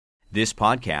This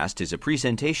podcast is a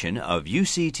presentation of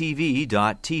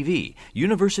UCTV.tv,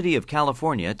 University of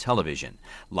California Television.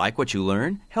 Like what you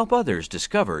learn? Help others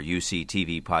discover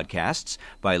UCTV podcasts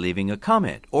by leaving a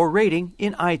comment or rating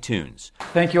in iTunes.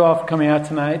 Thank you all for coming out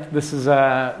tonight. This is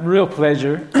a real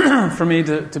pleasure for me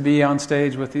to be on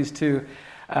stage with these two.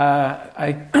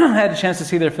 I had a chance to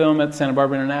see their film at Santa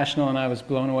Barbara International, and I was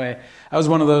blown away. I was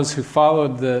one of those who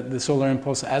followed the solar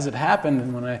impulse as it happened,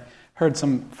 and when I heard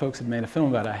some folks had made a film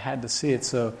about it, I had to see it.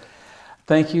 So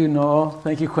thank you, Noel.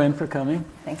 Thank you, Quinn, for coming.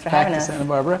 Thanks for having us. Back to Santa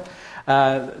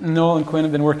Barbara. Noel and Quinn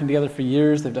have been working together for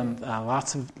years. They've done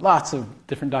lots of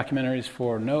different documentaries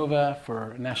for Nova,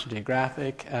 for National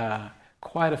Geographic,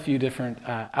 quite a few different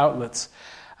outlets.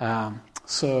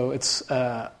 So it's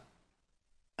not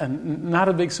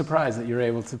a big surprise that you're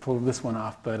able to pull this one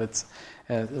off, but it's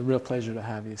a real pleasure to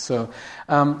have you. So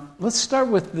let's start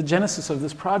with the genesis of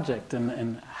this project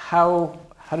and how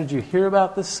did you hear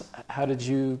about this? How did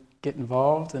you get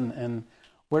involved, and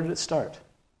where did it start?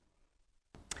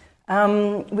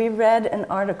 We read an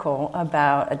article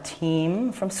about a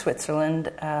team from Switzerland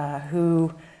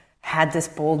who had this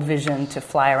bold vision to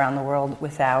fly around the world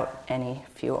without any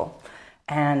fuel.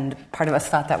 And part of us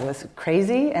thought that was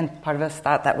crazy, and part of us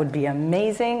thought that would be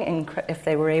amazing if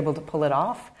they were able to pull it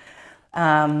off.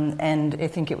 And I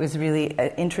think it was really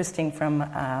interesting from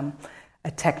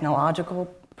a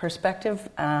technological perspective,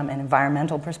 an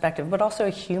environmental perspective, but also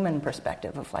a human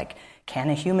perspective of like, can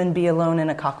a human be alone in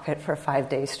a cockpit for 5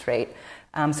 days straight?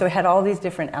 So it had all these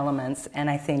different elements, and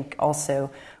I think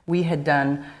also we had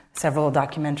done several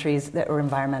documentaries that were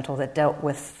environmental that dealt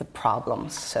with the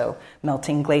problems. So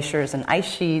melting glaciers and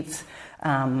ice sheets,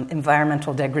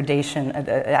 environmental degradation,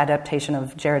 adaptation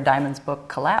of Jared Diamond's book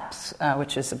Collapse,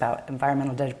 which is about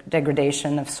environmental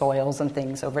degradation of soils and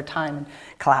things over time, and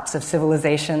collapse of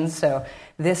civilizations. So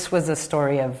this was a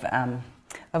story of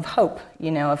hope,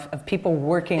 of people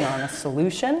working on a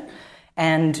solution.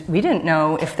 And we didn't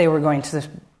know if they were going to,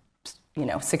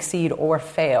 succeed or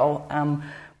fail.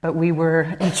 But we were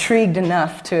intrigued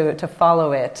enough to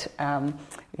follow it,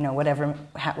 whatever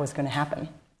was going to happen.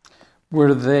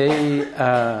 Were they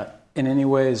in any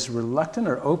ways reluctant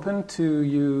or open to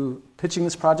you pitching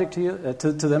this project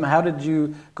to them? How did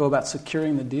you go about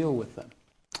securing the deal with them?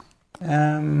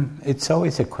 It's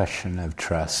always a question of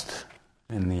trust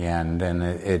in the end, and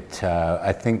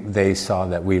I think they saw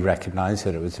that we recognized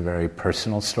that it was a very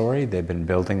personal story. They've been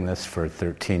building this for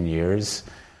 13 years.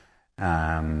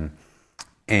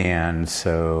 And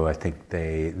so I think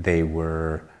they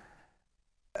were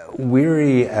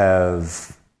weary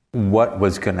of what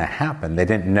was going to happen. They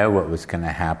didn't know what was going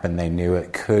to happen. They knew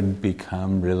it could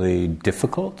become really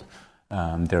difficult.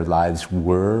 Their lives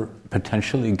were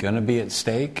potentially going to be at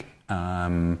stake.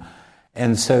 And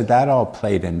so that all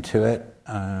played into it.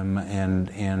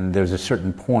 And there's a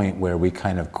certain point where we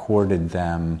kind of courted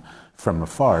them from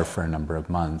afar for a number of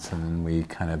months. And then we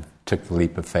kind of took the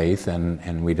leap of faith,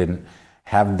 and we didn't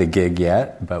have the gig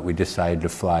yet, but we decided to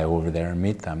fly over there and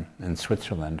meet them in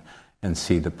Switzerland and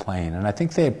see the plane. And I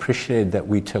think they appreciated that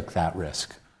we took that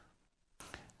risk.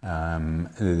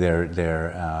 They're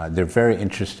very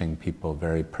interesting people,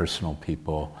 very personal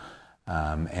people,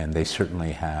 and they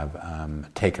certainly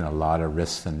have taken a lot of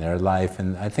risks in their life.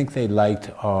 And I think they liked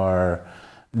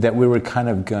that we were kind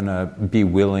of going to be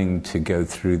willing to go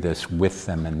through this with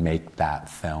them and make that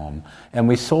film. And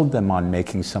we sold them on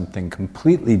making something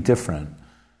completely different,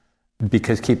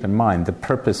 because keep in mind, the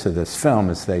purpose of this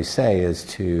film, as they say, is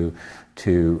to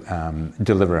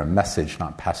deliver a message,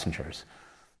 not passengers.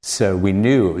 So we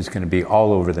knew it was going to be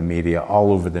all over the media,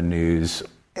 all over the news,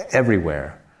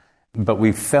 everywhere. But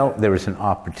we felt there was an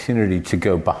opportunity to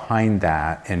go behind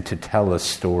that and to tell a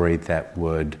story that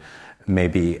would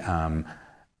maybe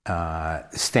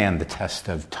stand the test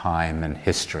of time and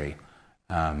history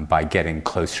by getting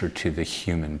closer to the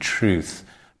human truth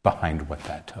behind what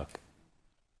that took.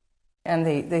 And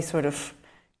they sort of,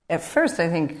 at first, I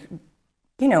think,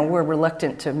 were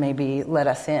reluctant to maybe let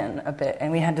us in a bit.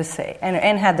 And we had to say,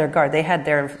 and had their guard. They had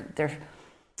their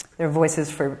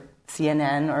voices for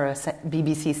CNN or a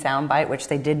BBC soundbite, which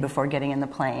they did before getting in the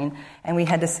plane. And we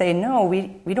had to say, no,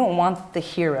 we don't want the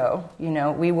hero.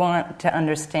 We want to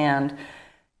understand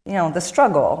the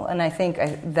struggle. And I think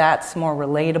that's more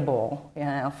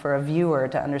relatable, for a viewer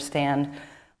to understand,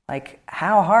 like,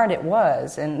 how hard it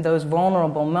was and those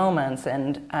vulnerable moments,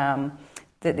 and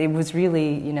that it was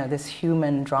really, this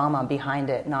human drama behind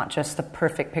it, not just the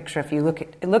perfect picture. If you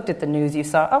looked at the news, you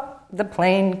saw, the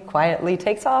plane quietly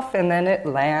takes off and then it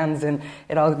lands and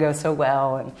it all goes so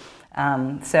well.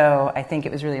 And so I think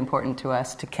it was really important to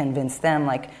us to convince them,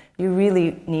 like, you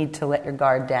really need to let your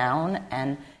guard down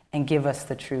and and give us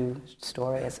the true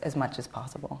story as much as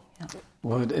possible. Yeah.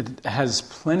 Well, it has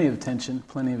plenty of tension,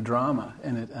 plenty of drama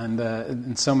in it, and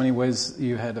in so many ways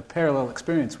you had a parallel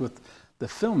experience with the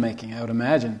filmmaking, I would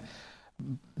imagine.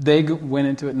 They went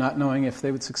into it not knowing if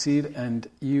they would succeed, and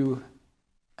you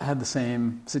had the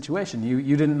same situation.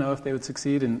 You didn't know if they would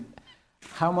succeed, and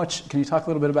how much, can you talk a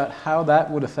little bit about how that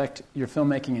would affect your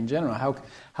filmmaking in general?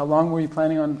 How long were you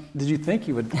planning on, did you think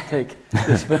you would take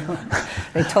this film?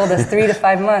 They told us 3 to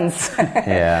 5 months.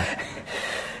 Yeah.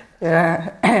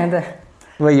 Yeah. And,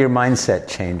 well, your mindset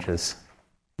changes.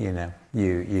 You know,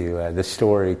 the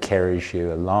story carries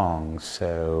you along.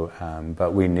 So,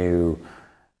 but we knew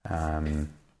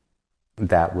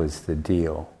that was the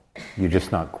deal. You're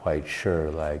just not quite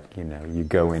sure. Like, you know, you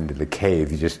go into the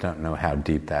cave, you just don't know how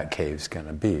deep that cave's going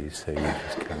to be. So you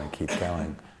just kind of keep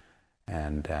going.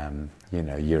 And you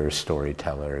know, you're a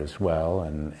storyteller as well.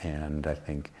 And I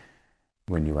think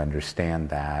when you understand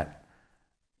that,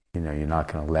 you know, you're not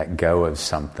going to let go of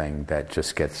something that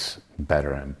just gets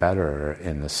better and better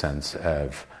in the sense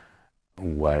of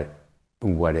what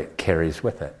it carries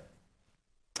with it.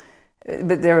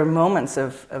 But there were moments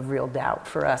of real doubt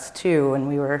for us too, when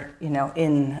we were, you know,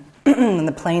 when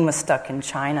the plane was stuck in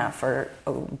China for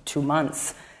 2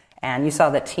 months, and you saw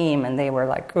the team, and they were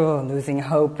like, losing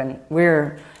hope, and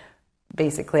we're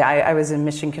basically, I was in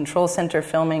Mission Control Center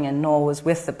filming, and Noel was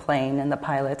with the plane and the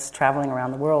pilots traveling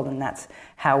around the world, and that's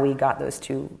how we got those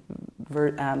two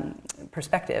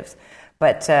perspectives.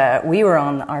 But we were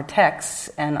on our texts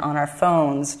and on our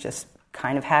phones, just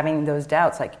kind of having those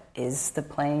doubts, like, is the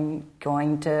plane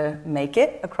going to make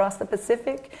it across the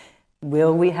Pacific?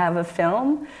 Will we have a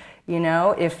film? You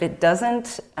know, if it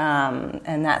doesn't,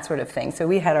 and that sort of thing. So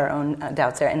we had our own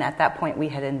doubts there, and at that point we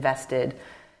had invested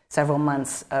several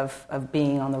months of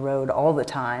being on the road all the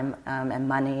time, and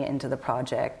money into the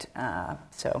project.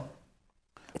 So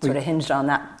it sort of hinged on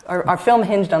that. Our film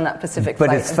hinged on that Pacific flight.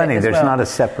 But it's funny, there's not a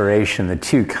separation. The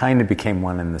two kind of became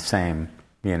one and the same.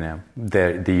 You know,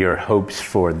 your hopes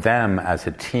for them as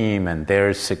a team and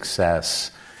their success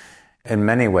in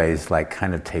many ways like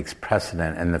kind of takes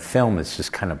precedent, and the film is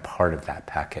just kind of part of that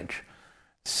package.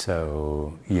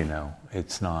 So, you know,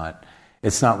 it's not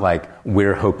like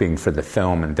we're hoping for the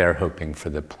film and they're hoping for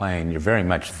the plane. You're very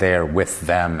much there with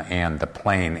them and the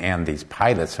plane and these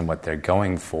pilots and what they're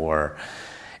going for.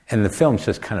 And the film's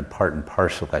just kind of part and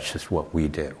parcel. That's just what we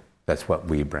do. That's what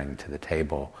we bring to the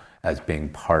table as being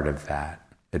part of that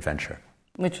adventure.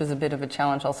 Which was a bit of a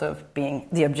challenge also of being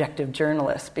the objective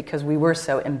journalist, because we were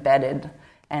so embedded,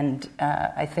 and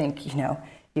I think, you know,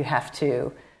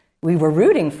 we were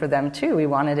rooting for them too. We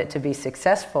wanted it to be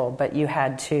successful, but you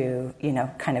had to, you know,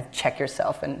 kind of check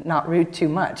yourself and not root too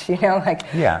much, you know,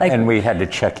 and we had to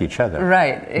check each other.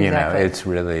 Right, exactly. You know, it's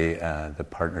really, the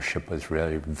partnership was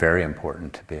really very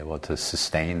important to be able to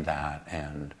sustain that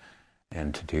and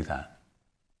to do that.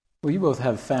 Well, you both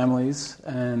have families,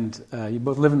 and you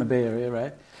both live in the Bay Area,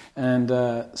 right? And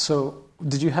so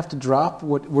did you have to drop?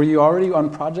 Were you already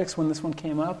on projects when this one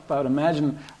came up? I would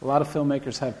imagine a lot of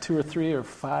filmmakers have 2 or 3 or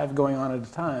 5 going on at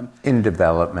a time. In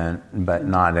development, but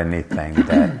not anything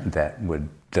that would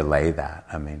delay that.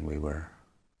 I mean,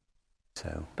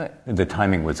 but the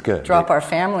timing was good. Drop our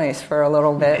families for a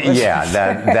little bit. Yeah,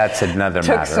 that's another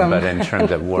matter, but in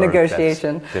terms of work,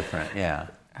 negotiation. That's different, yeah.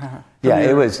 Uh-huh. Yeah,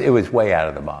 it was way out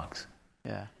of the box.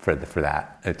 Yeah. For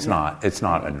that, it's not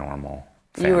a normal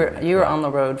family. You were on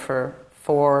the road for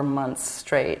 4 months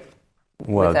straight.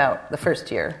 Without the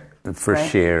first year. The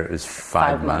first year is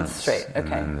 5 months straight. Okay.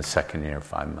 And then the second year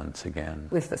 5 months again.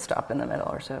 With the stop in the middle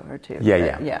or so, or 2.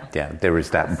 Yeah. There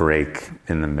was that break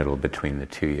in the middle between the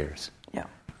 2 years. Yeah.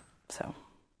 So.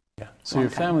 Yeah. So your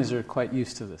families are quite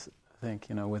used to this. I think,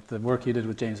 you know, with the work you did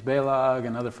with James Baylog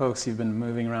and other folks, you've been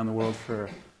moving around the world for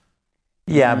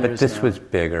but this was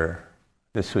bigger.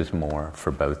 This was more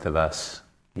for both of us.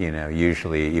 You know,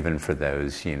 usually even for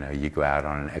those, you know, you go out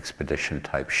on an expedition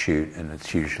type shoot, and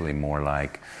it's usually more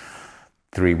like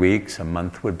 3 weeks. A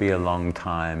month would be a long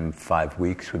time. 5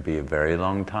 weeks would be a very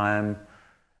long time.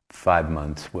 5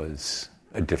 months was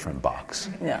a different box.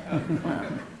 Yeah.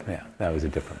 Yeah, that was a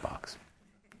different box.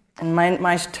 And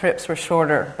my trips were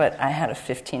shorter, but I had a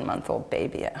 15-month-old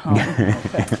baby at home.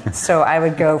 So I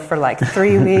would go for like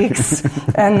 3 weeks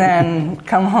and then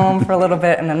come home for a little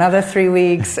bit and another 3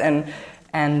 weeks. And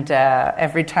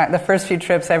every time, the first few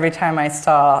trips, every time I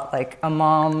saw like a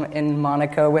mom in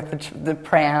Monaco with the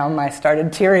pram, I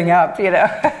started tearing up, you know.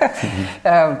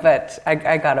 But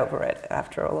I got over it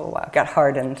after a little while, got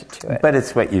hardened to it. But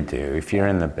it's what you do. If you're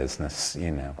in the business, you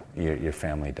know, your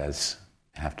family does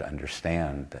have to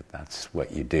understand that that's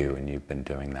what you do, and you've been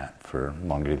doing that for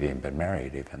longer than you've been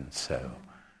married even. So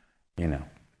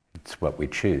it's what we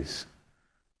choose.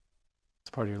 It's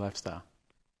part of your lifestyle.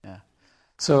 Yeah.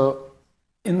 So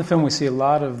in the film, we see a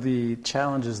lot of the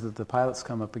challenges that the pilots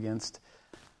come up against.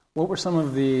 What were some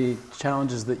of the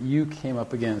challenges that you came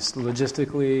up against,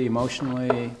 logistically,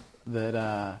 emotionally,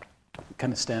 that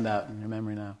kind of stand out in your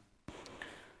memory now?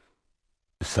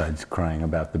 Besides crying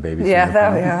about the babies? Yeah,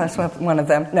 that's one of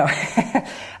them. No.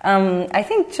 I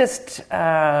think just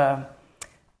the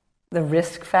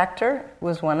risk factor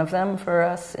was one of them for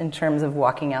us in terms of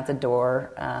walking out the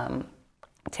door,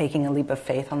 taking a leap of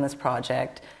faith on this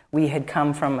project. We had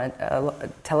come from a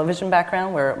television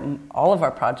background where all of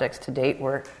our projects to date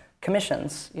were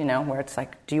commissions, where it's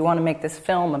like, do you want to make this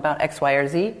film about X, Y, or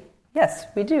Z? Yes,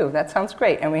 we do. That sounds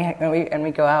great. And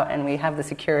we go out and we have the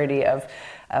security of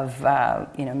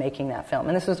making that film.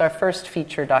 And this was our first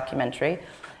feature documentary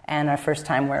and our first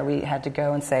time where we had to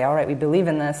go and say, all right, we believe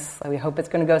in this. We hope it's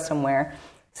going to go somewhere.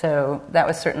 So that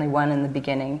was certainly one in the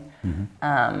beginning.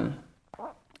 Mm-hmm.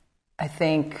 I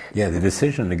think... Yeah, the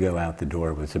decision to go out the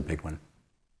door was a big one.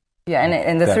 Yeah,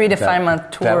 and the 3 to 5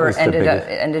 month tour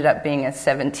ended up being a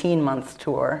 17-month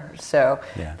tour. So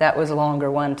that was a longer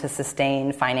one to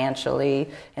sustain financially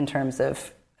in terms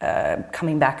of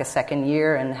coming back a second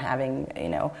year and having,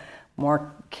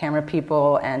 more camera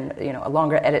people and, a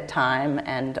longer edit time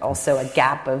and also a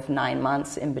gap of 9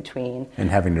 months in between. And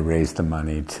having to raise the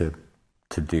money to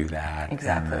do that.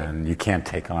 Exactly. And then you can't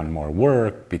take on more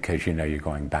work because you're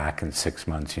going back in 6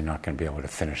 months. You're not going to be able to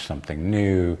finish something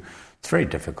new. It's very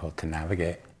difficult to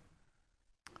navigate.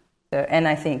 So, and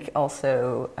I think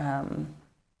also,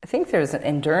 I think there's an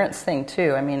endurance thing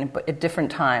too. I mean, at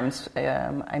different times.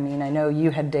 I know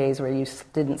you had days where you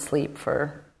didn't sleep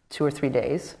for 2 or 3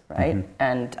 days, right? Mm-hmm.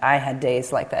 And I had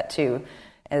days like that too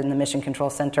in the Mission Control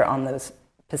Center on those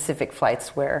Pacific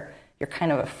flights where you're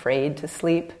kind of afraid to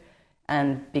sleep.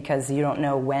 And because you don't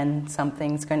know when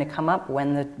something's going to come up,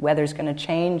 when the weather's going to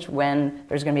change, when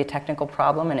there's going to be a technical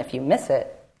problem, and if you miss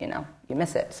it, you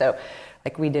miss it. So,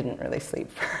 we didn't really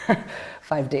sleep for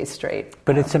 5 days straight.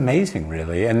 But it's amazing,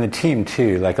 really. And the team,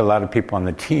 too. A lot of people on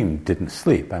the team didn't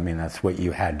sleep. I mean, that's what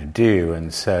you had to do.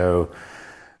 And so,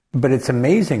 but it's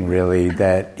amazing, really,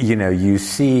 that, you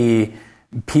see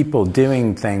people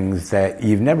doing things that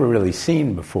you've never really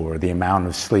seen before. The amount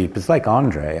of sleep. It's like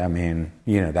Andre. I mean,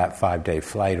 that 5-day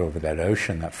flight over that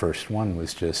ocean, that first one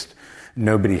was just,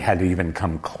 nobody had to even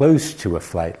come close to a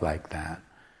flight like that.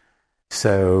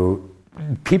 So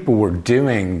people were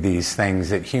doing these things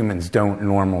that humans don't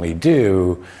normally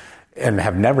do and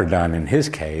have never done in his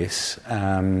case.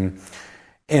 And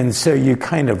so you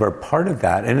kind of are part of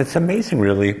that. And it's amazing,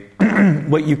 really,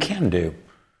 what you can do.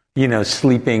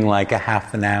 Sleeping like a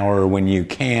half an hour when you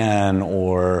can,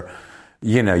 or,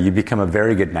 you become a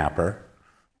very good napper.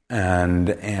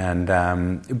 But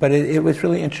it was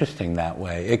really interesting that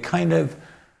way. It kind of...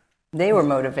 They were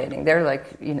motivating. They're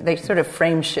like, they sort of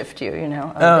frame shift you,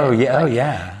 Oh,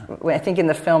 yeah. I think in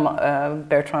the film,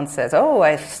 Bertrand says,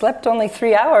 I slept only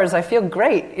 3 hours. I feel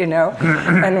great,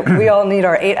 And we all need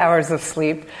our 8 hours of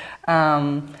sleep.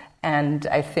 And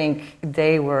I think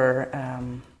they were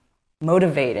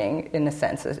motivating in a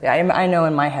sense. I know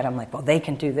in my head, I'm like, well, they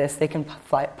can do this. They can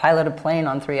pilot a plane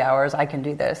on 3 hours. I can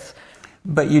do this.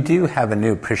 But you do have a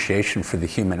new appreciation for the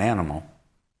human animal,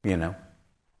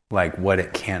 like what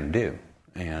it can do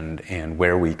and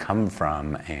where we come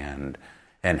from and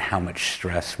how much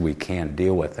stress we can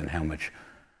deal with and how much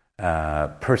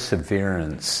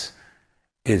perseverance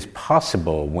is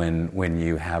possible when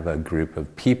you have a group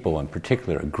of people, in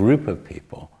particular a group of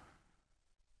people,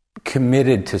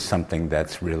 committed to something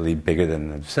that's really bigger than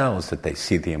themselves, that they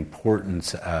see the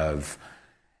importance of,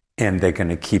 and they're going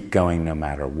to keep going no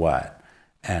matter what.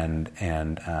 And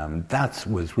that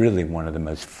was really one of the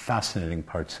most fascinating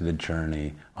parts of the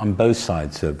journey on both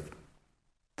sides of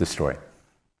the story,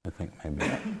 I think,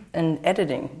 maybe. And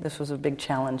editing. This was a big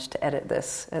challenge to edit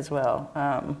this as well.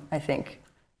 I think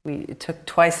it took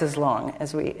twice as long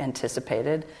as we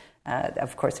anticipated.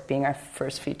 Of course, being our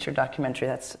first feature documentary,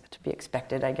 that's to be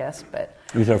expected, I guess. But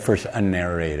it was our first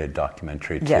unnarrated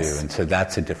documentary, too. Yes. And so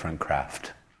that's a different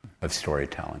craft of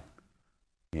storytelling.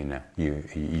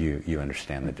 You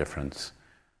understand the difference.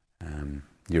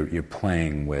 You're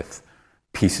playing with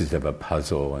pieces of a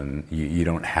puzzle, and you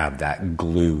don't have that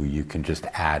glue. You can just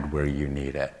add where you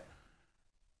need it.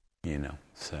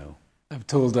 So I've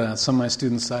told some of my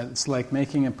students it's like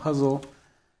making a puzzle,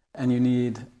 and you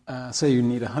need, say, you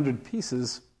need 100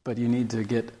 pieces, but you need to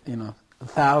get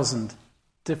 1,000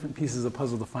 different pieces of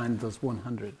puzzle to find those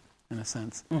 100. in a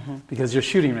sense, because your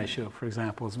shooting ratio, for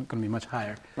example, is going to be much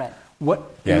higher. Right.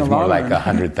 It's more like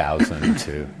 100,000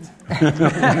 to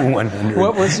 100.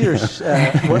 What was your?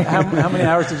 How many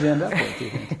hours did you end up with? Do you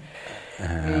think?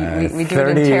 We do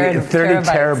 30 it in 30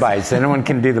 terabytes. Anyone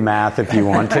can do the math if you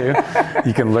want to.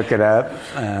 You can look it up.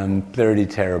 30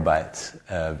 terabytes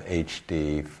of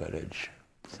HD footage.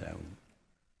 So.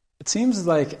 It seems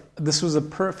like this was a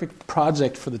perfect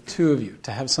project for the two of you,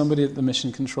 to have somebody at the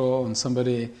mission control and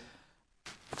somebody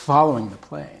following the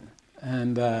plane.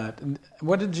 And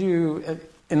what did you,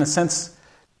 in a sense,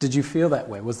 did you feel that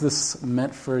way? Was this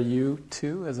meant for you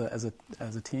too, as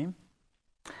a team?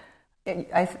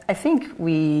 I think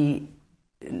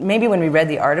maybe when we read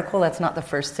the article, that's not the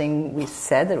first thing we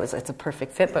said, that it's a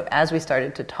perfect fit. But as we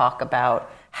started to talk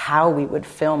about how we would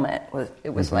film it,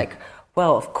 it was like,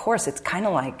 well, of course, it's kind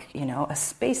of like, a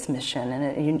space mission,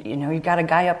 and you got a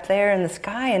guy up there in the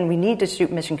sky, and we need to shoot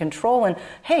mission control, and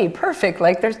hey, perfect,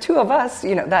 like there's two of us,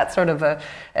 that sort of a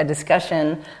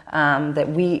discussion that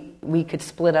we could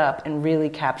split up and really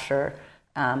capture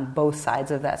both sides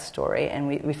of that story, and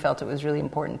we felt it was really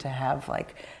important to have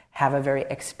a very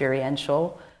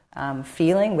experiential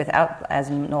feeling without, as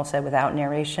Noel said, without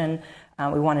narration.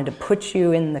 We wanted to put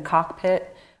you in the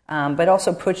cockpit, but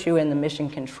also put you in the mission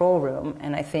control room.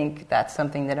 And I think that's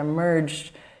something that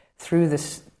emerged through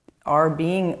this. Our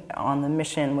being on the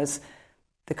mission was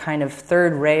the kind of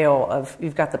third rail of,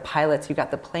 you've got the pilots, you've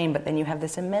got the plane, but then you have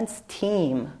this immense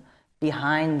team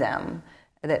behind them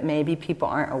that maybe people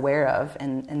aren't aware of,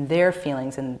 and their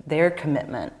feelings and their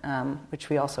commitment, which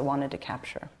we also wanted to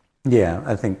capture. Yeah,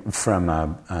 I think from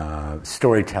a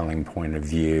storytelling point of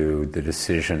view, the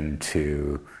decision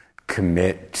to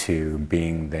commit to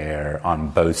being there on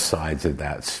both sides of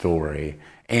that story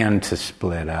and to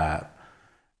split up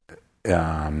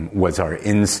was our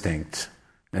instinct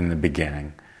in the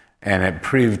beginning. And it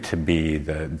proved to be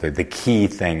the key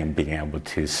thing in being able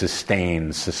to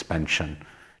sustain suspension,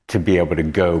 to be able to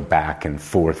go back and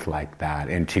forth like that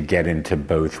and to get into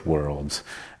both worlds.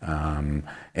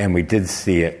 And we did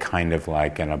see it kind of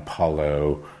like an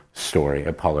Apollo story,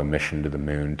 Apollo mission to the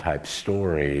moon type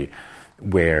story,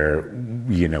 where,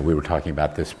 we were talking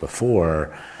about this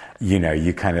before,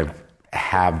 you kind of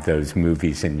have those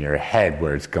movies in your head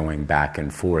where it's going back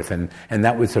and forth. And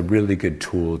that was a really good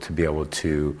tool to be able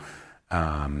to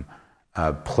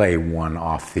play one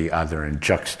off the other and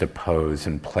juxtapose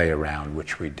and play around,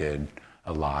 which we did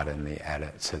a lot in the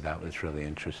edit. So that was really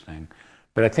interesting.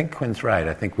 But I think Quinn's right.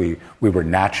 I think we were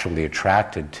naturally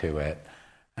attracted to it.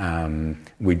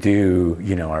 We do,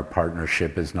 our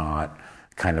partnership is not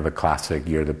kind of a classic,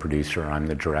 you're the producer, I'm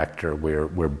the director. We're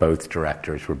both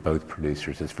directors, we're both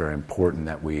producers. It's very important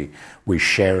that we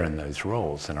share in those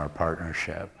roles in our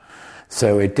partnership.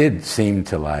 So it did seem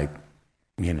to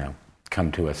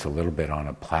come to us a little bit on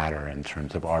a platter in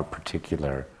terms of our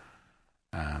particular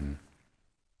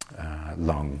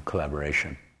long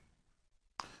collaboration.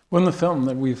 Well, in the film,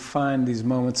 that we find these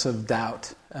moments of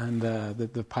doubt and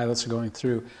that the pilots are going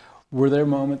through. Were there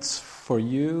moments for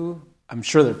you? I'm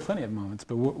sure there are plenty of moments,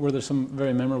 but were there some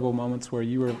very memorable moments where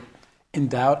you were in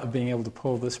doubt of being able to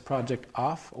pull this project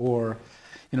off? Or,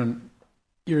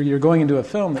 you're going into a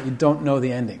film that you don't know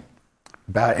the ending.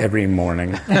 About every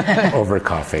morning over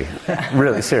coffee.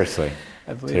 Really, seriously.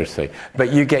 Seriously.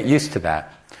 But you get used to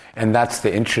that. And that's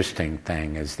the interesting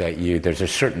thing, is that there's a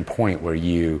certain point where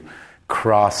you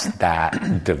cross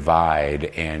that divide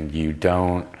and you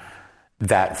don't,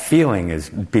 that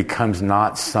feeling becomes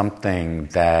not something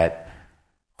that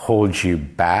holds you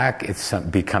back, it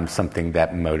becomes something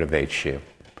that motivates you.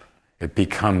 It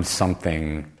becomes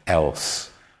something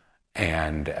else.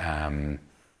 And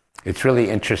it's really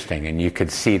interesting, and you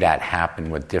could see that happen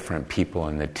with different people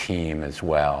in the team as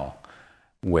well,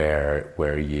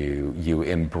 where you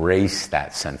embrace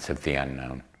that sense of the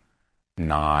unknown,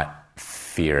 not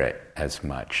fear it as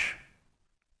much.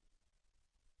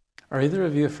 Are either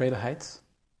of you afraid of heights?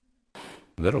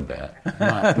 A little bit.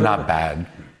 Not bad.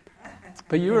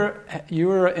 But you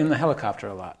were in the helicopter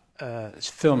a lot,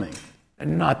 filming.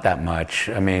 Not that much.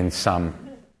 I mean, some,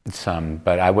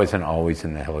 but I wasn't always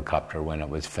in the helicopter when it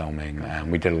was filming.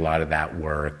 We did a lot of that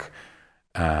work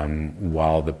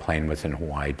while the plane was in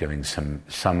Hawaii, doing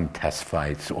some test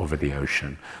flights over the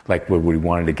ocean, like where we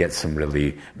wanted to get some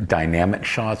really dynamic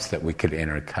shots that we could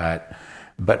intercut.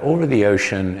 But over the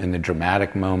ocean, in the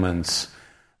dramatic moments,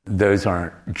 those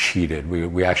aren't cheated.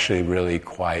 We actually really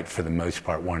quite, for the most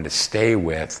part, wanted to stay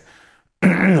with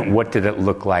what did it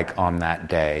look like on that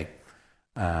day.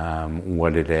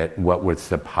 What was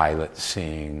the pilot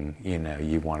seeing?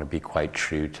 You want to be quite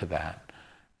true to that.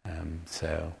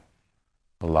 So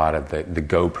a lot of the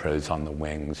GoPros on the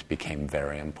wings became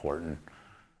very important.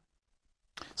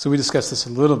 So we discussed this a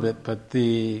little bit, but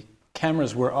the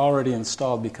cameras were already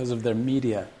installed because of their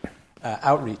media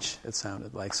outreach, it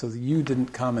sounded like. So you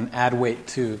didn't come and add weight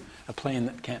to a plane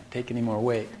that can't take any more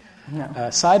weight. No.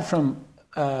 Aside from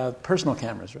personal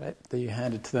cameras, right, that you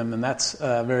handed to them, and that's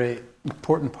a very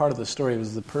important part of the story,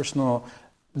 was the personal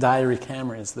diary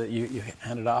cameras that you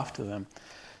handed off to them.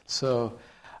 So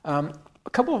a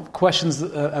couple of questions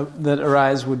that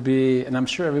arise would be, and I'm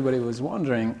sure everybody was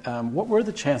wondering, what were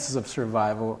the chances of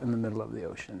survival in the middle of the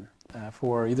ocean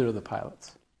for either of the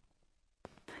pilots?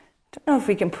 I don't know if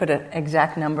we can put an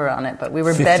exact number on it, but we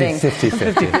were 50, betting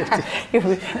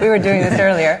 50-50. We were doing this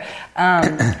earlier.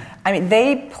 I mean,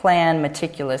 they planned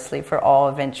meticulously for all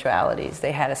eventualities.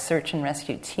 They had a search and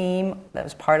rescue team that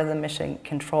was part of the mission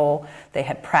control. They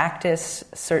had practice,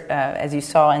 as you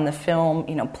saw in the film,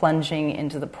 plunging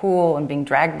into the pool and being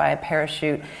dragged by a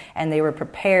parachute. And they were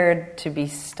prepared to be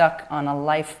stuck on a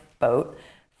lifeboat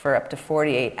for up to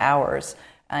 48 hours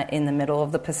in the middle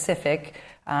of the Pacific.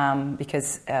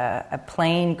 Because a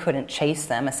plane couldn't chase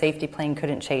them, a safety plane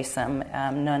couldn't chase them.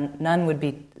 None would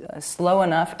be slow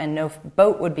enough, and no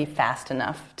boat would be fast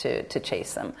enough to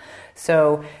chase them.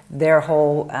 So their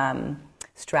whole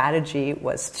strategy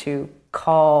was to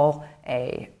call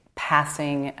a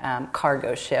passing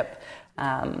cargo ship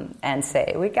and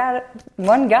say, we got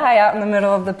one guy out in the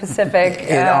middle of the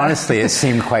Pacific. Honestly, it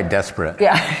seemed quite desperate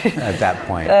at that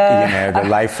point. The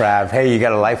life raft, hey, you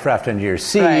got a life raft under your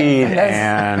seat, right.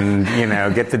 And,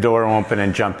 get the door open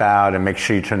and jump out and make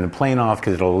sure you turn the plane off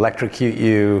because it'll electrocute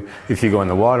you if you go in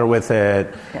the water with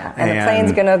it. Yeah, and the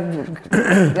plane's going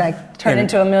to turn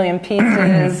into a million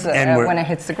pieces when it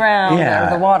hits the ground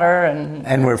or the water.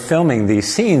 And we're filming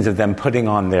these scenes of them putting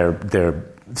on their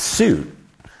suit.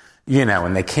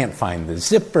 And they can't find the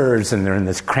zippers, and they're in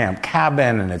this cramped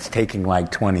cabin, and it's taking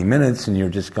like 20 minutes, and you're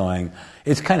just going,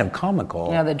 it's kind of comical.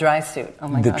 The dry suit. Oh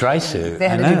my gosh. The dry suit. They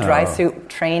had to do dry suit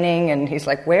training, and he's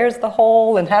like, where's the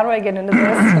hole, and how do I get into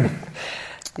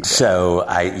this? So,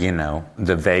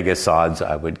 the Vegas odds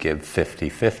I would give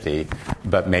 50-50,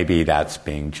 but maybe that's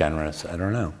being generous. I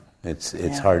don't know.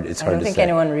 It's hard to say. I don't think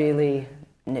anyone really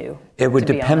knew. It would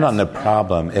depend on the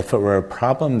problem. If it were a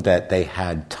problem that they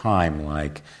had time,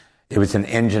 like it was an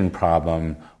engine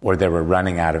problem or they were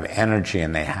running out of energy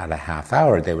and they had a half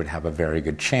hour, they would have a very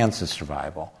good chance of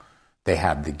survival. They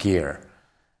have the gear.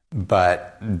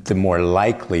 But the more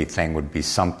likely thing would be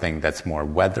something that's more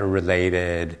weather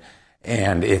related,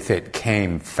 and if it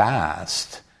came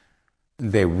fast,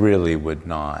 they really would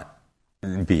not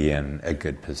be in a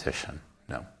good position.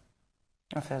 No.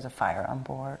 Or if there's a fire on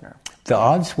board. The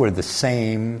odds were the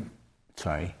same.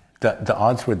 The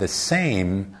odds were the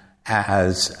same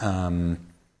as the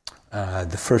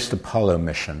first Apollo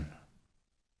mission.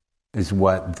 Is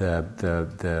what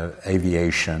the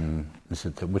aviation, is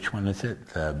it which one is it?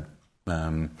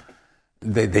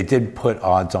 They did put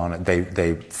odds on it.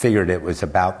 They figured it was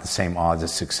about the same odds of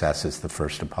success as the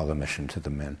first Apollo mission to the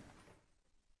moon.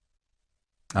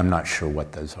 I'm not sure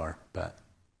what those are, but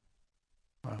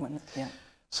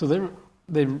So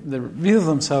they reveal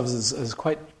themselves as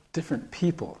quite different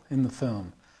people in the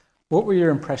film. What were your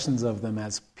impressions of them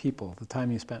as people, the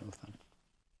time you spent with them?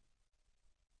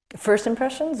 First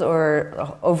impressions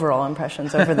or overall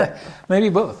impressions over the... Maybe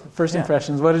both. First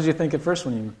impressions. What did you think at first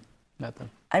when you met them?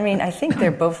 I mean, I think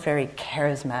they're both very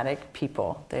charismatic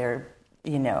people. They're,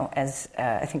 as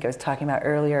I think I was talking about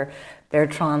earlier,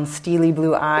 Bertrand's steely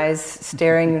blue eyes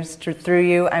staring through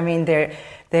you. I mean, they're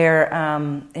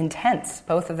intense,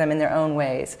 both of them in their own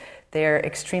ways. They're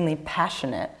extremely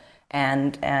passionate,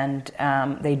 and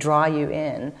they draw you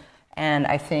in. And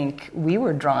I think we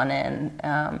were drawn in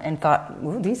and thought,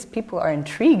 ooh, these people are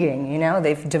intriguing.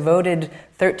 They've devoted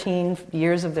 13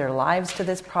 years of their lives to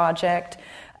this project,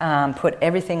 put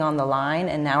everything on the line,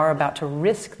 and now are about to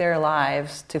risk their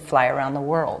lives to fly around the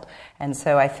world. And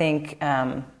so I think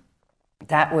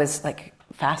that was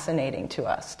fascinating to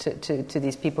us, to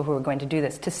these people who are going to do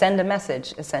this, to send a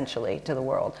message essentially to the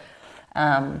world.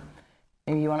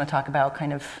 Maybe you want to talk about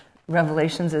kind of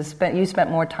revelations. You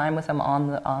spent more time with them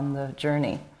on the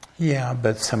journey. Yeah,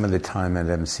 but some of the time at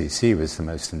MCC was the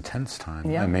most intense time.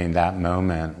 Yeah. I mean, that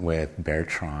moment with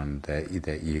Bertrand that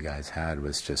you guys had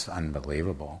was just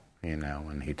unbelievable,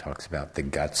 when he talks about the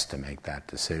guts to make that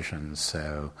decision.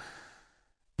 So,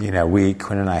 Quinn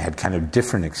and I had kind of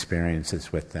different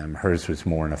experiences with them. Hers was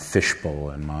more in a fishbowl,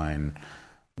 and mine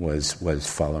was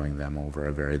following them over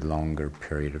a very longer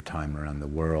period of time around the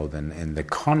world, and the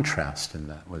contrast in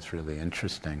that was really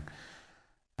interesting.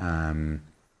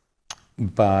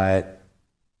 But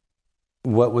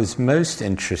what was most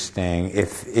interesting,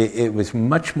 if it was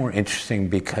much more interesting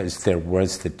because there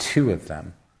was the two of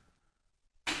them.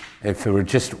 If it were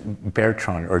just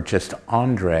Bertrand or just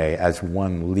Andre as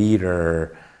one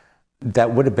leader,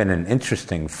 that would have been an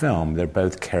interesting film. They're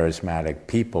both charismatic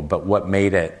people, but what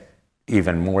made it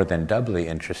even more than doubly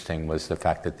interesting was the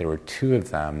fact that there were two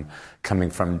of them coming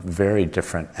from very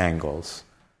different angles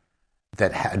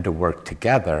that had to work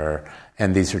together.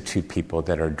 And these are two people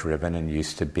that are driven and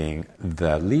used to being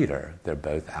the leader. They're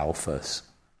both alphas,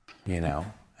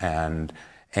 and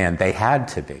they had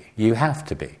to be. You have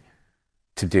to be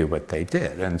to do what they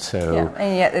did. And so... Yeah,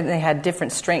 and yet they had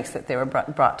different strengths that they were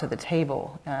brought to the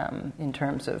table in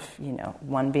terms of,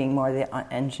 one being more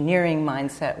the engineering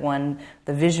mindset, one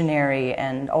the visionary,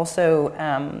 and also,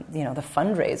 the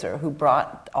fundraiser who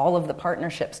brought all of the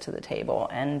partnerships to the table.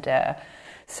 And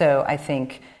so I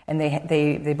think... And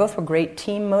they both were great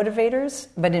team motivators,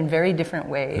 but in very different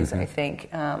ways. I think,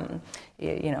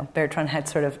 Bertrand had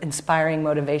sort of inspiring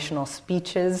motivational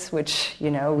speeches, which,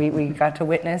 we got to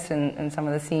witness in some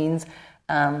of the scenes.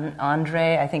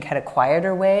 Andre, I think, had a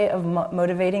quieter way of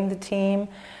motivating the team,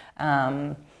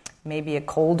 maybe a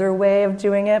colder way of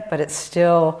doing it, but it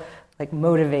still,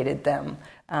 motivated them.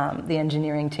 The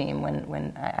engineering team,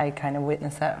 when I kind of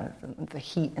witnessed that, the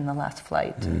heat in the last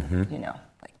flight,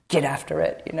 get after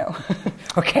it,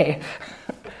 Okay.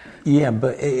 Yeah,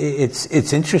 but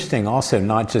it's interesting also,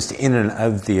 not just in and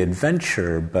of the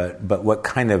adventure, but what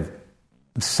kind of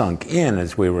sunk in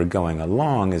as we were going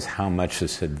along is how much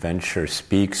this adventure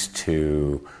speaks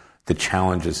to the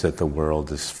challenges that the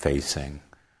world is facing,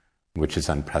 which is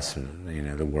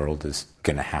unprecedented. The world is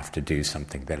going to have to do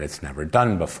something that it's never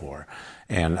done before.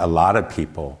 And a lot of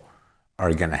people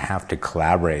are going to have to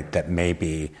collaborate that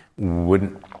maybe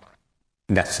wouldn't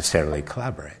necessarily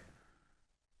collaborate.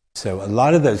 So a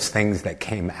lot of those things that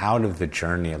came out of the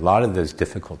journey, a lot of those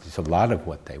difficulties, a lot of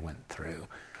what they went through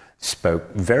spoke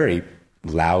very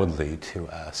loudly to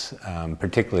us,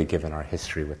 particularly given our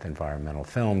history with environmental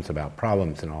films about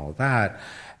problems and all of that,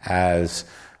 as,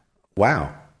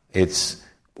 wow,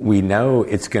 we know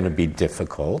it's going to be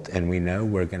difficult, and we know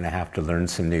we're going to have to learn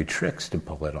some new tricks to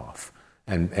pull it off.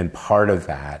 And part of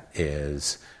that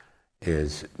is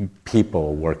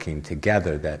people working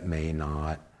together that may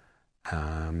not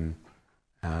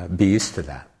be used to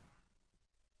that.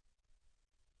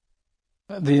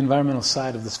 The environmental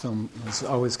side of this film has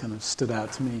always kind of stood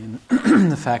out to me,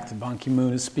 and the fact that Ban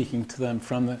Ki-moon is speaking to them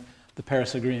from the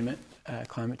Paris Agreement,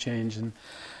 climate change, and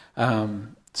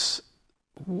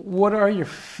what are your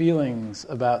feelings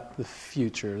about the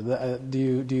future?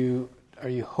 Are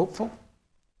you hopeful?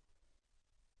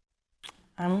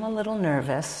 I'm a little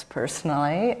nervous,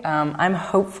 personally. I'm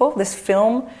hopeful. This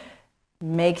film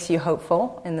makes you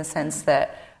hopeful in the sense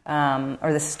that,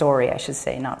 or the story, I should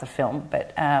say, not the film,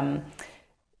 but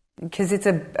because it's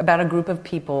about a group of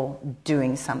people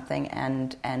doing something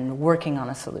and working on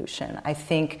a solution. I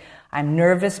think I'm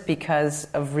nervous because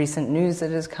of recent news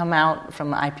that has come out from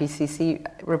the IPCC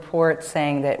report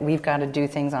saying that we've got to do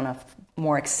things on a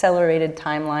more accelerated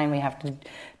timeline. We have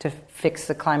to fix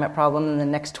the climate problem in the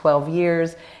next 12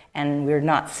 years, and we're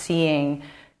not seeing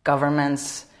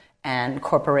governments and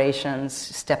corporations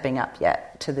stepping up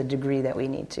yet to the degree that we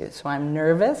need to. So I'm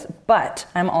nervous, but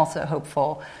I'm also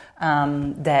hopeful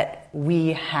that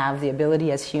we have the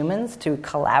ability as humans to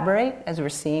collaborate, as we're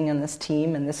seeing in this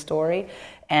team, in this story,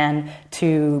 and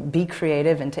to be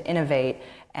creative and to innovate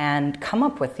and come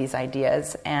up with these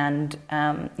ideas. And,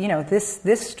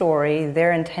 this story,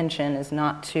 their intention is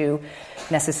not to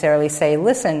necessarily say,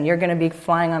 listen, you're going to be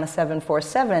flying on a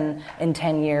 747 in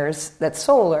 10 years that's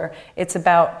solar. It's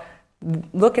about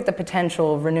look at the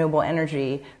potential of renewable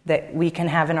energy that we can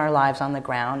have in our lives on the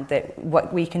ground, that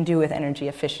what we can do with energy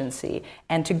efficiency,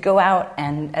 and to go out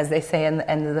and, as they say in the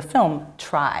end of the film,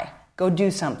 try. Go do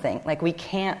something. We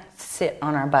can't sit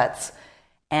on our butts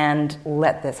and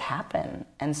let this happen.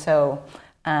 And so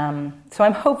I'm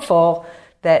hopeful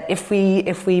that if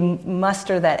we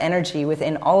muster that energy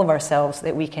within all of ourselves,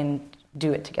 that we can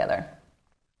do it together.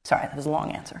 Sorry, that was a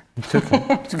long answer. It's okay.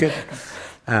 It's good.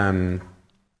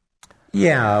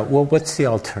 What's the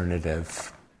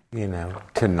alternative,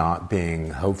 to not being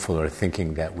hopeful or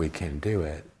thinking that we can do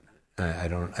it? I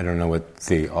don't know what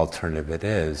the alternative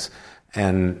is.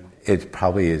 And it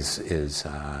probably is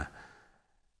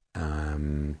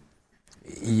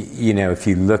if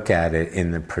you look at it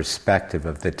in the perspective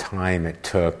of the time it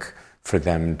took for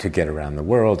them to get around the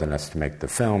world and us to make the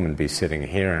film and be sitting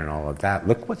here and all of that,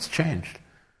 look what's changed.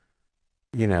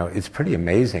 It's pretty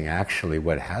amazing, actually,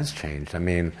 what has changed. I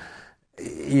mean,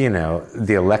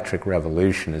 the electric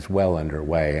revolution is well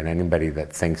underway, and anybody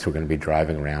that thinks we're going to be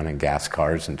driving around in gas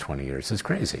cars in 20 years is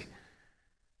crazy.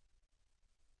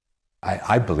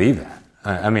 I believe that.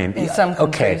 I mean, in some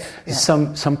countries, okay,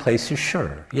 some places,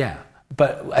 sure, yeah.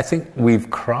 But I think we've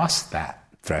crossed that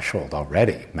threshold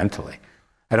already mentally.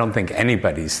 I don't think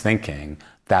anybody's thinking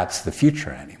that's the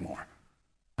future anymore.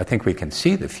 I think we can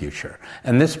see the future.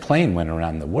 And this plane went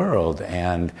around the world,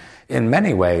 and in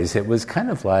many ways it was kind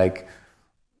of like,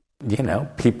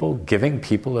 people giving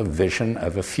people a vision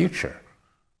of a future.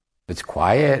 It's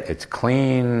quiet, it's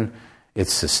clean,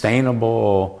 it's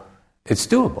sustainable, it's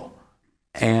doable.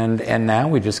 And now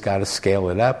we just got to scale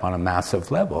it up on a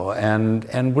massive level,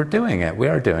 and we're doing it. We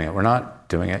are doing it. We're not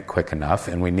doing it quick enough,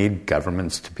 and we need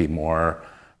governments to be more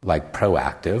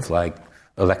proactive. Like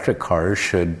electric cars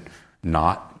should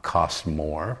not cost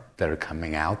more that are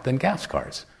coming out than gas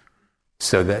cars,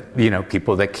 so that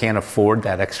people that can't afford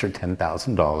that extra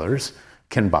 $10,000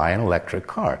 can buy an electric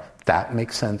car. That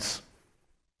makes sense,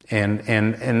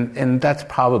 and that's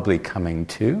probably coming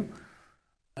too.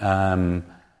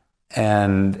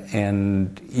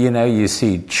 And you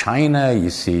see China, you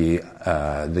see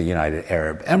the United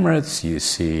Arab Emirates, you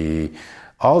see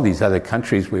all these other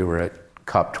countries. We were at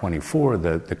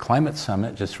COP24, the climate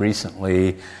summit just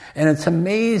recently, and it's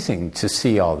amazing to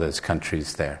see all those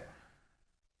countries there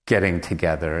getting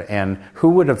together. And who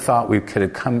would have thought we could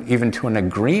have come even to an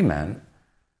agreement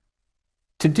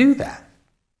to do that?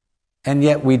 And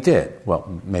yet we did.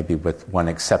 Well, maybe with one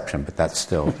exception, but that's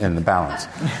still in the balance.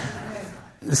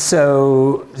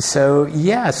 So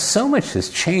yeah, so much has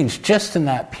changed just in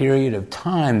that period of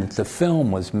time that the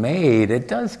film was made. It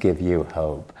does give you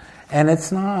hope. And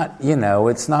it's not,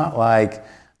 it's not like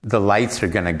the lights are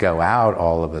going to go out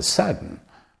all of a sudden.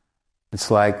 It's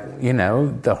like,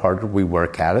 the harder we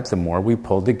work at it, the more we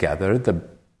pull together,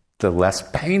 the less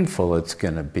painful it's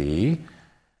going to be.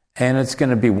 And it's going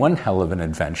to be one hell of an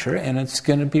adventure, and it's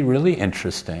going to be really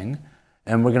interesting,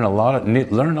 and we're going to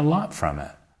learn a lot from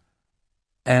it.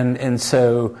 And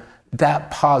so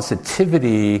that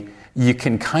positivity you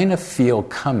can kind of feel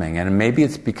coming, and maybe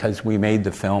it's because we made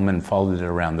the film and followed it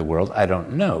around the world. I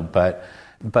don't know, but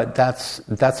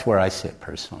that's where I sit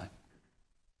personally.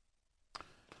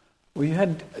 Well, you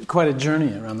had quite a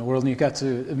journey around the world, and you got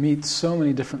to meet so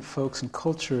many different folks and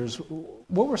cultures.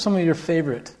 What were some of your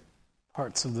favorite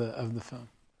parts of the film,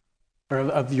 or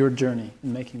of your journey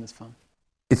in making this film?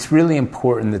 It's really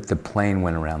important that the plane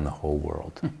went around the whole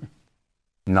world.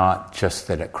 Not just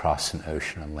that it crossed an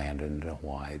ocean and landed in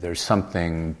Hawaii. There's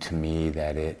something to me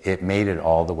that it made it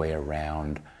all the way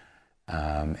around,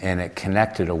 and it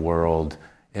connected a world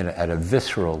at a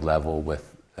visceral level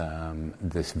with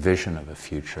this vision of a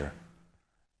future.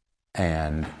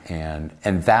 And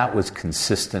that was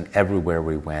consistent everywhere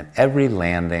we went. Every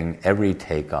landing, every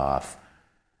takeoff,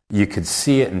 you could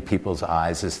see it in people's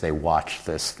eyes as they watched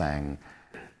this thing,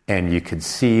 and you could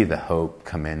see the hope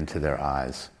come into their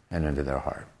eyes and into their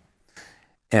heart.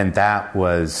 And that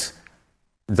was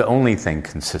the only thing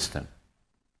consistent.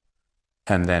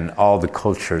 And then all the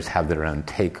cultures have their own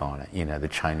take on it. The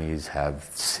Chinese have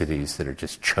cities that are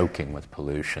just choking with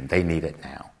pollution. They need it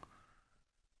now.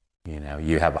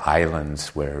 You have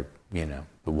islands where, the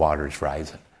water's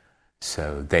rising.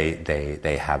 So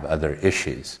they have other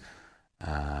issues.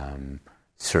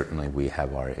 Certainly we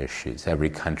have our issues. Every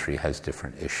country has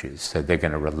different issues. So they're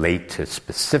going to relate to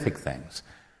specific things.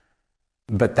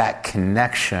 But that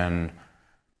connection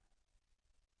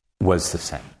was the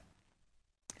same.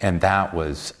 And that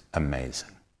was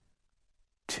amazing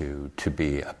to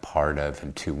be a part of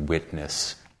and to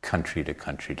witness country to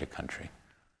country to country,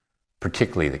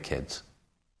 particularly the kids.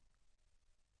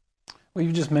 Well,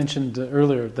 you just mentioned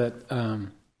earlier that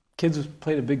kids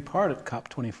played a big part at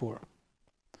COP24.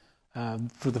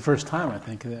 For the first time, I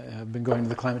think. I've been going to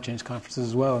the climate change conferences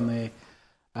as well, and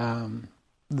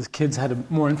the kids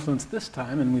had more influence this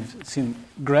time, and we've seen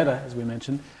Greta, as we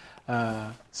mentioned,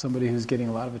 somebody who's getting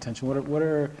a lot of attention. What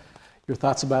are your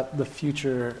thoughts about the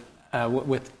future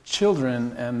with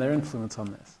children and their influence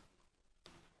on this?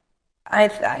 I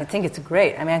think it's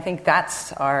great. I think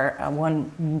that's our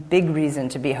one big reason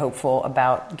to be hopeful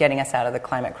about getting us out of the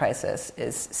climate crisis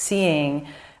is seeing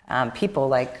people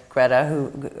like Greta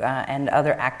and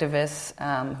other activists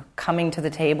coming to the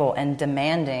table and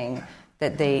demanding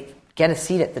that they get a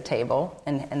seat at the table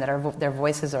and that their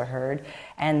voices are heard,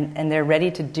 and they're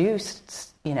ready to do,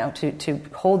 to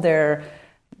hold their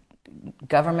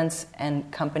governments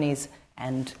and companies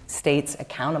and states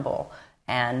accountable,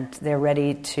 and they're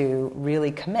ready to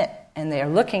really commit And they are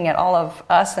looking at all of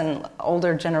us and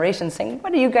older generations saying,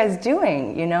 what are you guys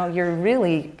doing? You're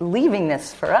really leaving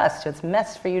this for us. It's a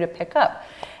mess for you to pick up.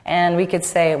 And we could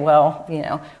say, well,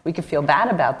 we could feel bad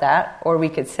about that. Or we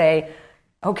could say,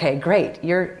 okay, great,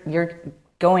 you're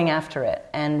going after it.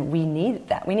 And we need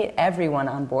that. We need everyone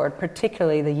on board,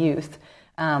 particularly the youth,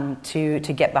 to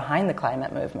get behind the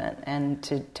climate movement and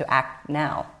to act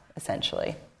now,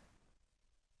 essentially.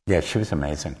 Yeah, she was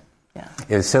amazing. Yeah.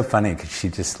 It was so funny because she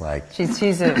just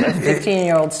She's a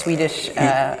 15-year-old Swedish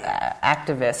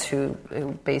activist who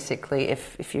basically,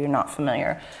 if you're not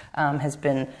familiar, has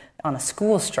been on a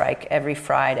school strike every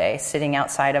Friday, sitting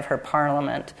outside of her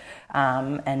parliament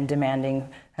and demanding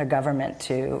her government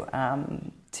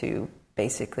to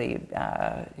basically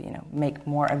make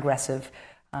more aggressive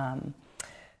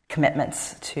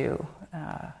commitments to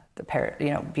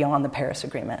beyond the Paris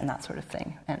Agreement and that sort of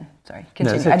thing. And sorry,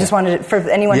 continue. No, okay. I just wanted, for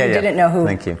anyone who didn't know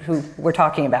who we're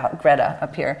talking about, Greta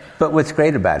up here. But what's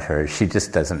great about her is she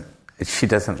doesn't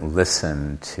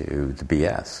listen to the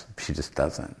BS. She just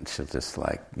doesn't. She'll just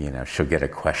she'll get a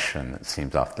question that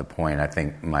seems off the point. I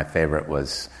think my favorite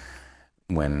was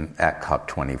when at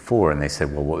COP24 and they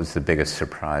said, well, what was the biggest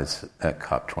surprise at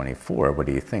COP24? What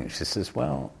do you think? She says,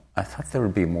 well, I thought there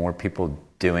would be more people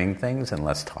doing things and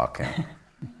less talking.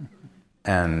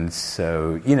 And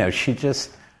so, she just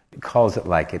calls it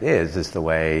like it is the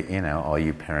way, all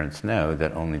you parents know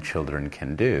that only children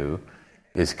can do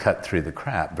is cut through the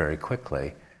crap very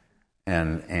quickly.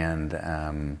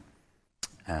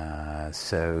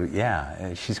 So,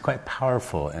 yeah, she's quite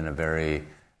powerful in a very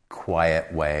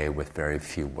quiet way with very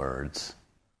few words.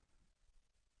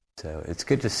 So it's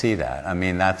good to see that. I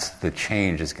mean, that's the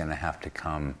change is going to have to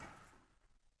come,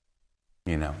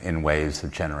 in waves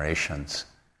of generations.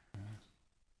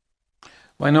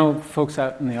 Well, I know folks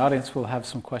out in the audience will have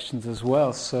some questions as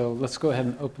well, so let's go ahead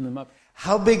and open them up.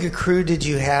 How big a crew did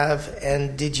you have,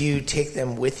 and did you take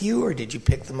them with you, or did you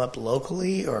pick them up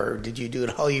locally, or did you do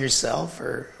it all yourself,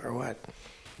 or what?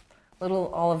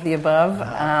 Little all of the above.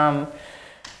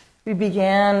 We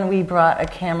brought a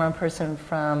camera person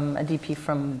a DP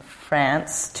from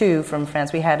France.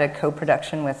 We had a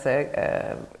co-production with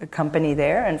a company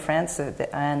there in France,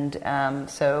 and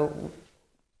so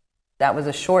that was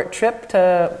a short trip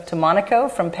to Monaco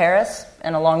from Paris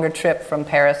and a longer trip from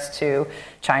Paris to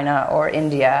China or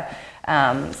India.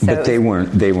 But they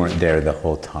weren't there the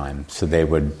whole time. So they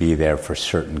would be there for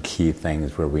certain key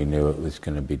things where we knew it was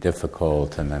going to be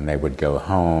difficult, and then they would go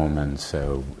home. And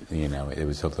so, it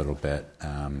was a little bit,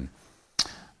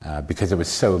 because it was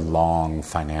so long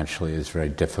financially, it was very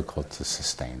difficult to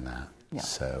sustain that. Yeah.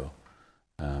 So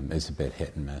it's a bit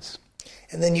hit and miss.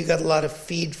 And then you got a lot of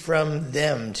feed from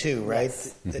them too, right?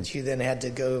 Yes. That you then had to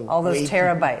go all those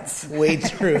terabytes wade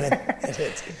through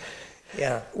it.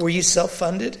 Yeah. Were you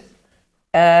self-funded?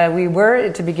 We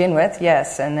were to begin with,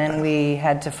 yes, and then we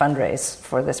had to fundraise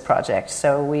for this project.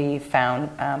 So we found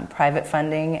private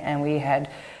funding, and we had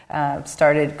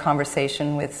started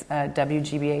conversation with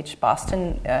WGBH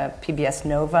Boston, PBS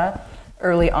Nova,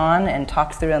 early on, and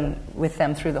talked with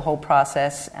them through the whole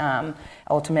process.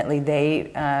 Ultimately,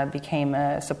 they became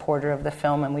a supporter of the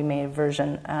film, and we made a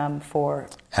version for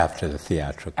after the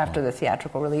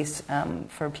theatrical release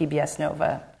for PBS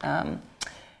Nova,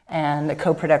 and a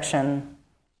co-production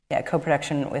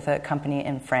with a company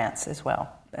in France as well.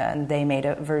 And they made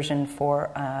a version for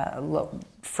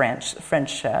French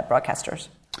broadcasters.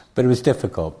 But it was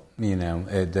difficult,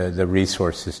 the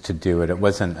resources to do it. It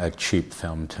wasn't a cheap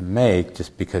film to make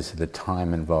just because of the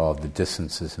time involved, the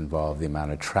distances involved, the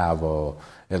amount of travel.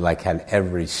 It had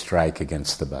every strike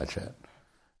against the budget.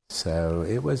 So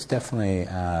it was definitely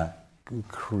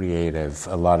creative.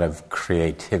 A lot of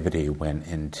creativity went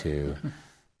into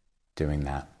doing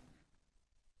that.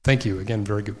 Thank you. Again,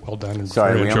 very good. Well done. And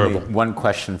sorry, very enjoyable. Only one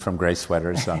question from Gray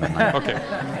Sweaters on the mic. Okay.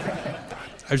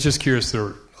 I was just curious, there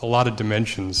were a lot of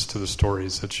dimensions to the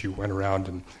stories that you went around,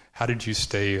 and how did you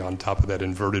stay on top of that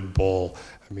inverted bowl?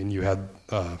 I mean, you had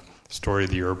the story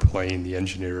of the airplane, the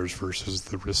engineers versus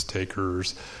the risk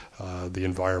takers, the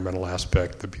environmental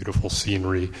aspect, the beautiful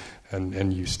scenery,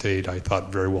 and you stayed, I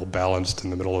thought, very well balanced in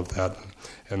the middle of that.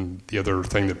 And the other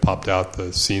thing that popped out,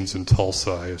 the scenes in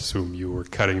Tulsa, I assume you were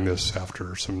cutting this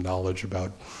after some knowledge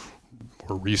about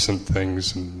more recent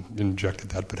things and injected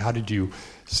that. But how did you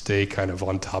stay kind of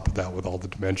on top of that with all the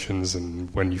dimensions,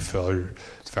 and when you found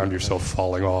yourself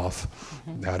falling off,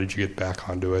 how did you get back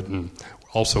onto it? And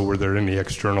also, were there any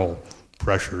external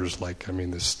pressures,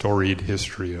 the storied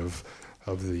history of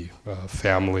the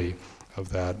family of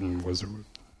that, and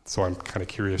so I'm kind of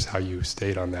curious how you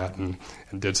stayed on that and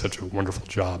did such a wonderful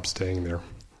job staying there.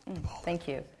 Thank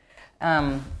you.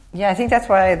 Yeah, I think that's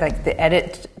why the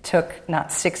edit took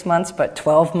not 6 months but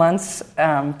 12 months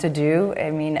to do.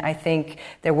 I mean, I think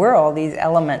there were all these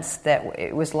elements that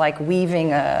it was like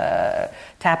weaving a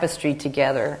tapestry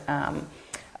together.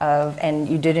 And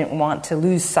you didn't want to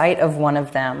lose sight of one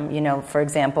of them. You know, for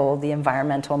example, the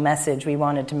environmental message. We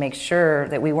wanted to make sure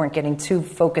that we weren't getting too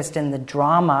focused in the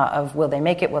drama of will they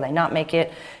make it, will they not make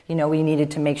it. You know, we needed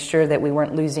to make sure that we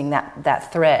weren't losing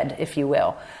that thread, if you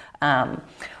will.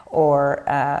 Or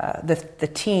the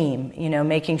team, you know,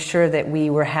 making sure that we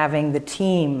were having the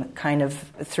team kind of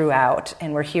throughout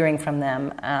and we're hearing from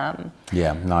them.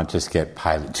 Not just get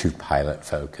too pilot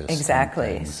focused.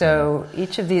 Exactly. So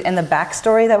each of these, and the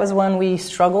backstory, that was one we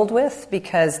struggled with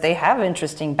because they have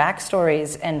interesting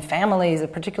backstories and families,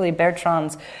 particularly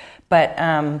Bertrand's. But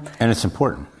and it's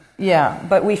important. Yeah,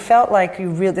 but we felt like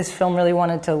this film really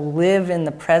wanted to live in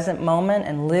the present moment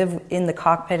and live in the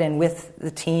cockpit and with the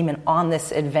team and on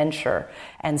this adventure.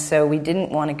 And so we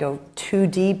didn't want to go too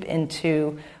deep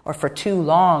into, or for too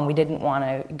long, we didn't want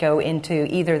to go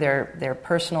into either their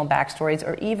personal backstories,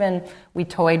 or even we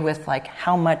toyed with like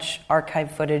how much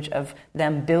archive footage of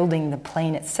them building the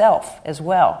plane itself as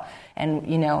well. And,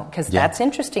 you know, because that's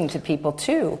interesting to people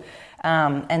too.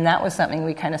 And that was something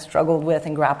we kind of struggled with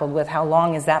and grappled with. How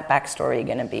long is that backstory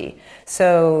going to be?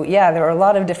 So, yeah, there are a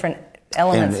lot of different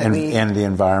elements and the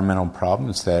environmental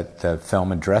problems that the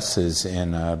film addresses through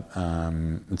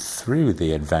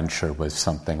the adventure was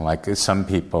something like some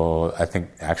people, I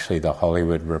think actually the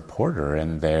Hollywood Reporter,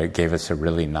 and they gave us a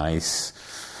really nice,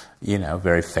 you know,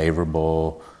 very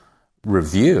favorable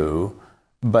review.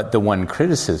 But the one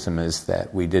criticism is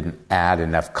that we didn't add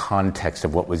enough context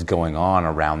of what was going on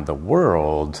around the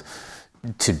world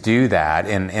to do that.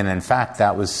 And in fact,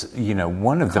 that was, you know,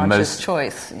 one of the most...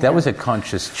 choice. Yeah. That was a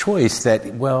conscious choice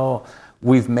that, well,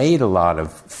 we've made a lot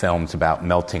of films about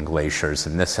melting glaciers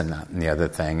and this and that and the other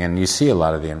thing. And you see a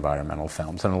lot of the environmental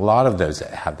films, and a lot of those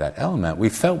have that element. We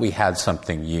felt we had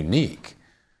something unique.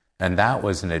 And that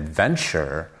was an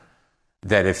adventure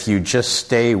that if you just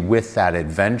stay with that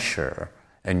adventure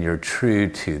and you're true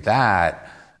to that,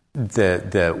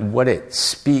 the what it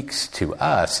speaks to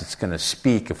us, it's going to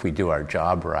speak, if we do our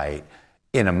job right,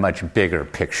 in a much bigger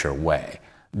picture way.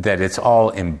 That it's all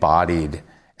embodied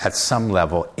at some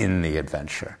level in the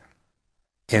adventure.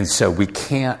 And so we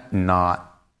can't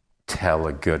not tell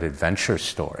a good adventure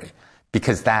story,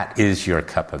 because that is your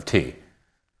cup of tea.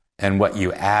 And what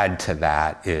you add to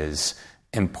that is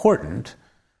important.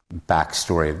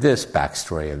 Backstory of this,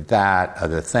 backstory of that,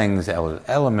 other things,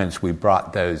 elements, we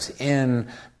brought those in,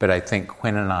 but I think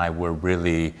Quinn and I were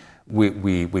really,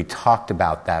 we talked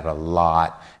about that a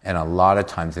lot, and a lot of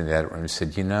times in the edit room we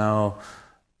said, you know,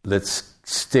 let's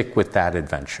stick with that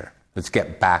adventure. Let's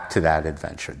get back to that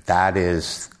adventure. That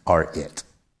is our it.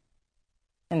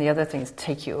 And the other things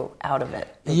take you out of it.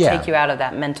 They take you out of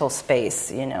that mental space,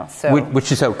 you know. So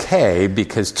which is okay,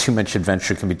 because too much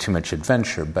adventure can be too much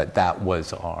adventure, but that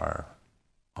was our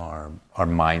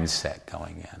mindset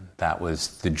going in. That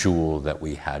was the jewel that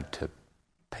we had to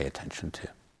pay attention to.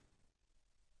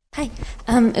 Hi.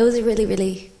 It was a really,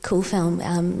 really cool film,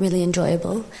 really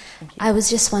enjoyable. I was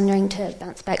just wondering, to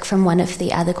bounce back from one of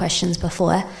the other questions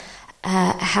before,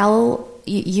 how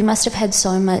you must have had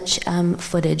so much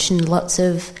footage and lots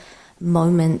of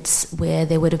moments where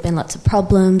there would have been lots of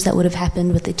problems that would have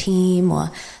happened with the team, or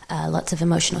lots of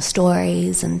emotional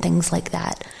stories and things like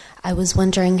that. I was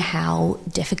wondering, how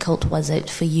difficult was it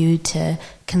for you to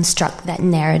construct that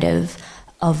narrative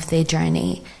of their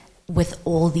journey with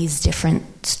all these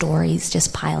different stories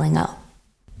just piling up?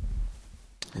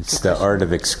 It's the art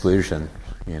of exclusion.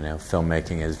 You know,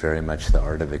 filmmaking is very much the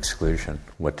art of exclusion.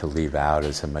 What to leave out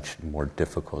is a much more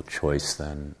difficult choice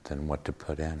than what to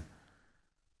put in.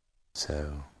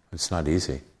 So it's not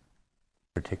easy,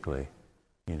 particularly,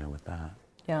 you know, with that.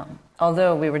 Yeah.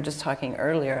 Although we were just talking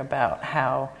earlier about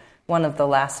how one of the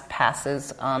last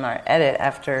passes on our edit,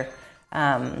 after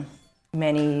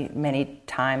many, many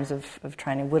times of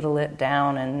trying to whittle it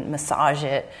down and massage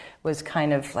it, was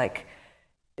kind of like,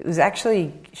 it was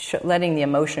actually letting the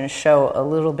emotion show a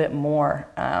little bit more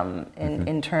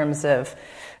in terms of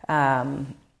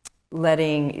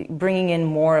bringing in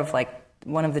more of like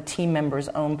one of the team members'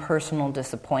 own personal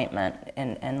disappointment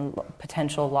and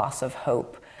potential loss of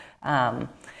hope.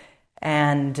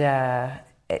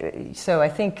 So I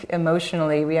think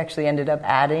emotionally we actually ended up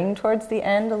adding towards the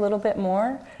end a little bit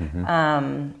more.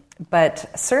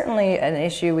 But certainly an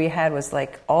issue we had was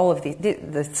like all of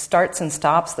the starts and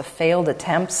stops, the failed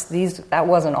attempts. That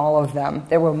wasn't all of them.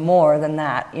 There were more than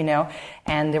that, you know.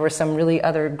 And there were some really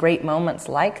other great moments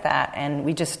like that. And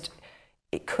we just,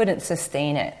 it couldn't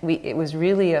sustain it. It was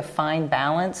really a fine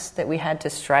balance that we had to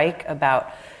strike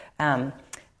about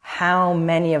how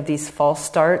many of these false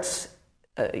starts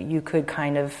you could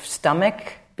kind of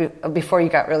stomach before you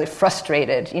got really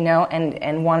frustrated,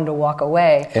 and wanted to walk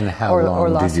away. And how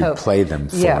long did you play them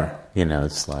for? Yeah.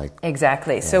 It's like...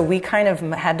 Exactly. Yeah. So we kind of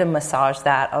had to massage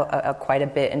that quite a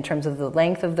bit in terms of the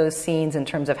length of those scenes, in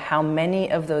terms of how many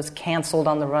of those canceled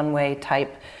on the runway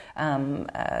type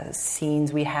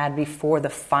scenes we had before the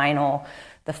final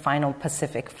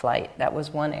Pacific flight. That was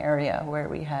one area where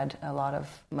we had a lot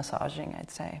of massaging,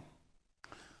 I'd say.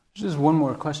 Just one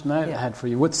more question I had for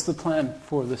you. What's the plan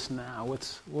for this now?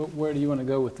 Where do you want to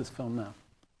go with this film now?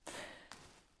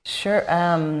 Sure.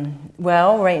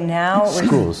 Well, right now...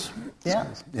 Schools. Yeah.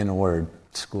 In a word,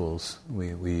 schools.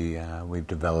 We've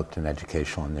developed an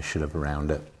educational initiative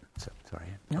around it. So, sorry.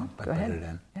 No, go ahead. It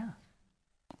in. Yeah.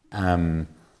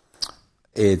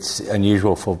 It's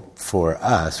unusual for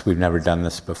us. We've never done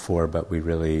this before, but we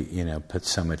really, put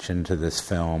so much into this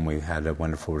film. We had a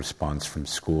wonderful response from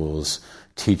schools,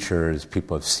 teachers.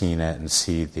 People have seen it and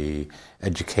see the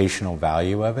educational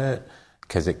value of it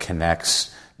because it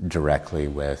connects directly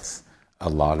with a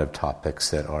lot of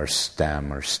topics that are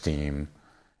STEM or STEAM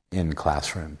in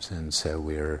classrooms. And so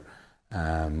we're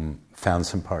found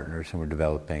some partners and we're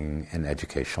developing an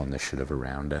educational initiative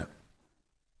around it.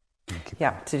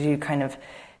 Yeah, to do kind of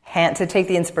to take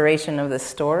the inspiration of the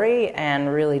story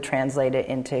and really translate it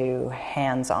into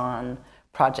hands-on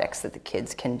projects that the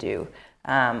kids can do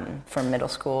from middle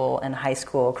school and high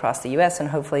school across the U.S. and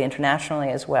hopefully internationally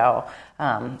as well,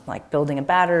 like building a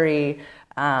battery,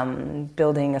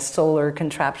 building a solar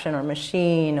contraption or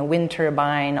machine, a wind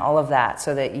turbine, all of that,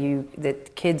 so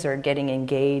that kids are getting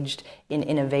engaged in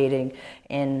innovating,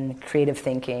 in creative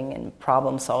thinking and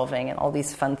problem solving and all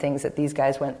these fun things that these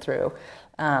guys went through.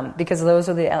 Because those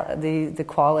are the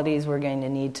qualities we're going to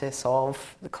need to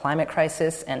solve the climate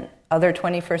crisis and other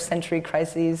 21st century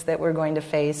crises that we're going to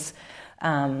face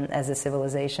as a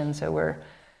civilization. So we're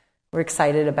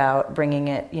excited about bringing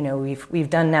it. We've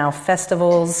done now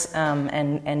festivals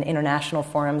and international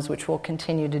forums, which we'll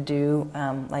continue to do,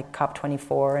 like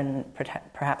COP24 and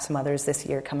perhaps some others this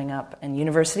year coming up, and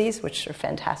universities, which are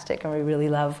fantastic and we really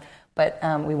love. But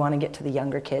we want to get to the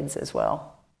younger kids as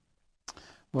well.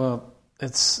 Well,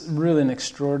 it's really an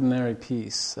extraordinary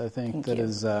piece, I think, that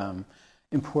is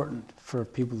important for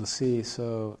people to see.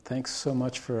 So thanks so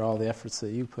much for all the efforts that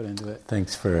you put into it.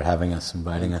 Thanks for having us,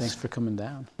 inviting us. Thanks for coming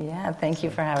down. Yeah, thank you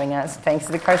for having us. Thanks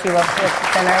to the Carsey-Wolf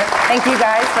Center. Thank you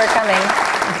guys for coming.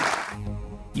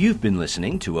 You've been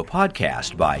listening to a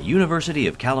podcast by University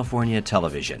of California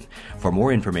Television. For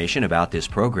more information about this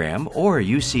program or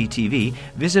UCTV,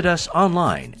 visit us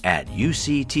online at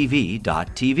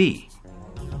uctv.tv.